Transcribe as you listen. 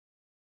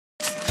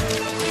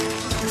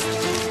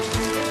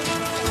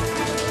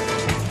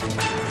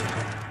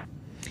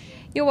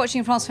You're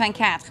watching France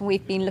 24, and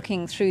we've been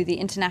looking through the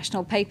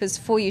international papers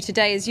for you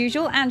today. As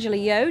usual, Angela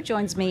Yeo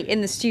joins me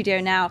in the studio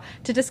now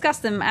to discuss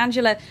them.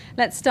 Angela,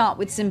 let's start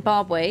with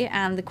Zimbabwe.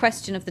 And the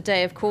question of the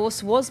day, of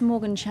course, was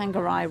Morgan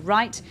Tsvangirai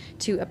right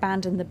to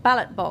abandon the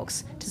ballot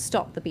box to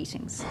stop the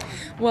beatings?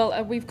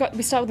 Well, we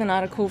start with an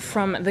article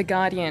from The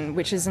Guardian,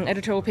 which is an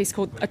editorial piece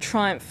called A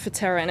Triumph for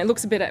Terror. And it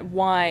looks a bit at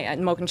why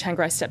Morgan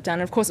Tsvangirai stepped down.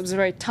 And of course, it was a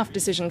very tough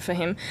decision for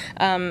him.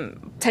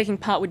 Taking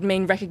part would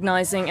mean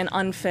recognising an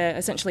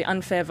essentially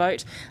unfair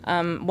vote.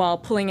 While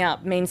pulling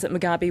out means that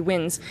Mugabe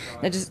wins.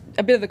 Now, just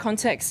a bit of the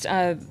context,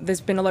 there's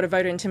been a lot of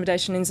voter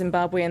intimidation in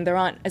Zimbabwe and there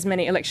aren't as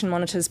many election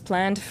monitors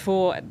planned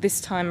for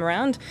this time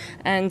around.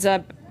 And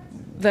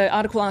the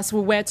article asks,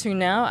 well, where to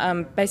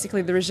now?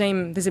 Basically, the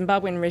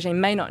Zimbabwean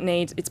regime may not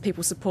need its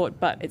people's support,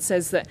 but it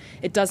says that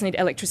it does need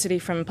electricity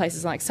from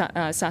places like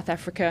South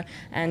Africa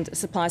and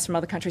supplies from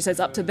other countries. So it's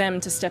up to them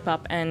to step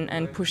up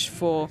and push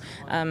for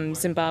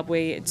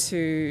Zimbabwe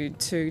to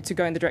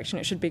go in the direction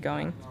it should be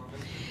going.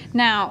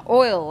 Now,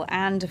 oil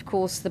and, of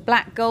course, the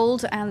black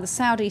gold and the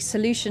Saudi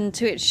solution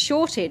to its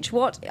shortage.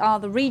 What are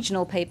the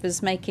regional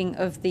papers making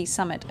of the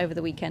summit over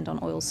the weekend on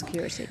oil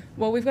security?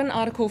 Well, we've got an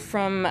article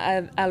from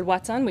Al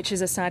Watan, which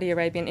is a Saudi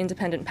Arabian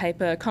independent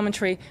paper,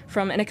 commentary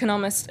from an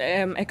economist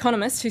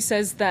who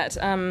says that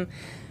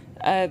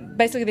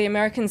basically, the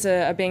Americans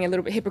are being a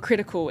little bit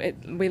hypocritical.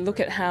 We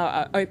look at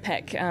how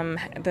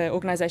OPEC, the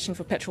Organisation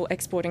for Petrol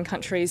Exporting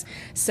Countries,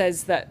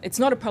 says that it's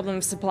not a problem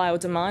of supply or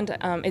demand.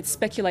 It's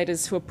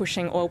speculators who are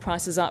pushing oil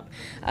prices up.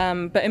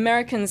 But the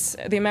Americans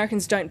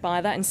don't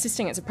buy that,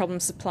 insisting it's a problem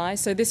of supply.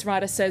 So this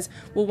writer says,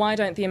 well, why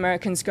don't the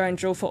Americans go and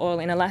drill for oil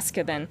in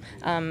Alaska then?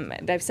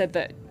 They've said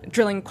that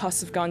drilling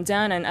costs have gone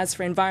down, and as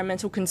for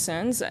environmental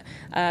concerns,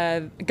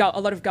 a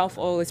lot of Gulf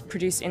oil is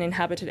produced in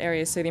inhabited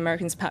areas, so the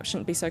Americans perhaps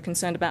shouldn't be so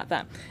concerned about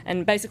that.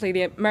 And basically,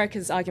 the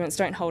America's arguments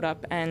don't hold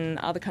up, and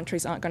other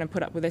countries aren't going to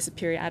put up with their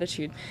superior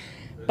attitude.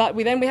 But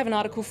we have an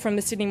article from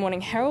the Sydney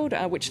Morning Herald,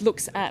 which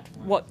looks at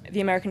what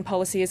the American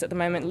policy is at the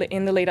moment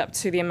in the lead up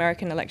to the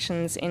American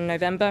elections in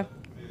November.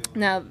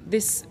 Now,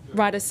 this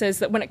writer says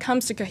that when it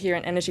comes to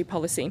coherent energy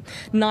policy,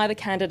 neither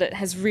candidate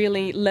has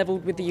really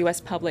levelled with the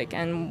US public,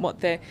 and what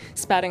they're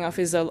spouting off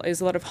is a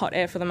lot of hot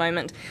air for the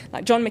moment.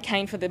 Like John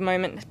McCain, for the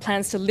moment,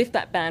 plans to lift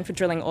that ban for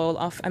drilling oil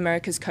off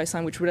America's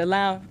coastline, which would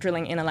allow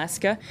drilling in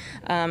Alaska,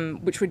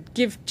 which would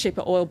give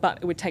cheaper oil, but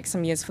it would take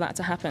some years for that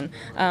to happen.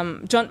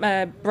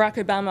 Barack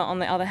Obama, on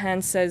the other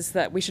hand, says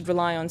that we should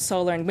rely on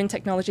solar and wind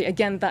technology.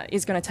 Again, that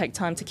is going to take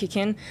time to kick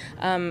in.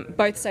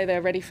 Both say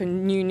they're ready for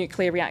new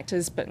nuclear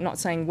reactors, but not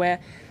saying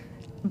where.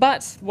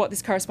 But what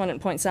this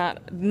correspondent points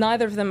out,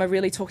 neither of them are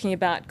really talking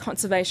about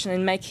conservation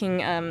and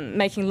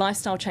making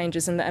lifestyle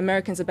changes, and the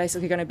Americans are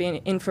basically going to be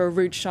in for a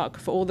rude shock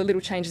for all the little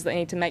changes they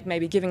need to make,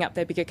 maybe giving up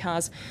their bigger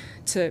cars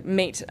to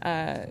meet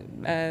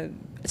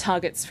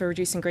targets for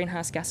reducing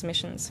greenhouse gas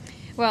emissions.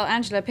 Well,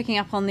 Angela, picking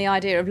up on the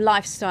idea of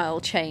lifestyle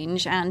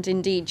change and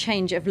indeed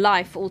change of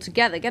life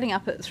altogether, getting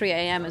up at 3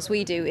 a.m. as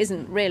we do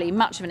isn't really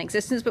much of an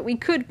existence, but we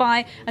could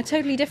buy a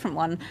totally different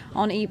one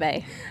on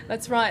eBay.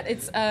 That's right.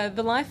 It's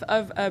the life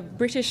of a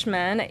British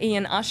man,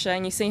 Ian Usher,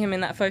 and you see him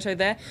in that photo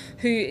there,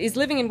 who is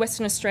living in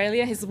Western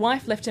Australia. His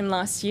wife left him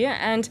last year,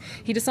 and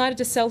he decided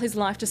to sell his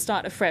life to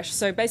start afresh.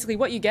 So basically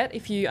what you get,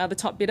 if you are the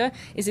top bidder,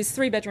 is his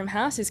 3-bedroom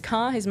house, his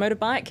car, his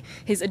motorbike,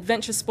 his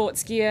adventure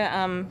sports gear,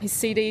 his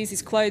CDs,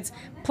 his clothes,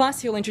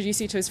 plus he'll introduce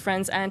you to his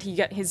friends, and he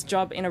get his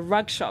job in a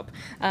rug shop.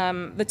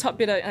 The top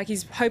bidder,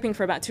 he's hoping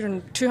for about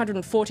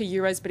 240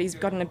 euros, but he's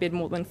gotten a bid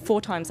more than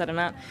 4 times that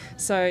amount.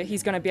 So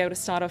he's going to be able to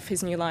start off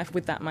his new life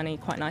with that money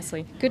quite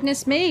nicely.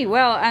 Goodness me.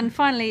 Well, and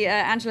finally,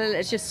 Angela,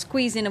 let's just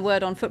squeeze in a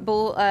word on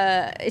football.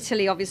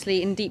 Italy,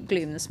 obviously, in deep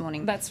gloom this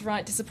morning. That's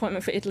right.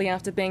 Disappointment for Italy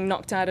after being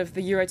knocked out of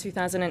the Euro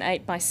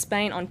 2008 by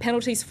Spain on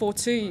penalties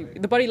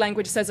 4-2. The body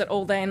language says it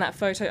all there in that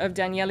photo of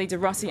Daniele De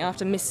Rossi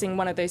after missing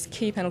one of those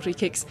key penalty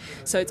kicks.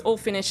 So it's all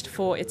finished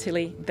for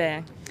Italy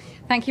there.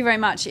 Thank you very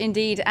much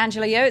indeed,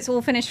 Angela Yeo. It's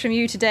all finished from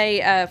you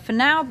today for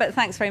now, but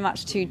thanks very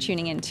much to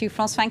tuning in to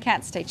France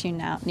 24. Stay tuned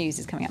now. News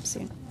is coming up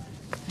soon.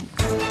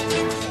 Thanks.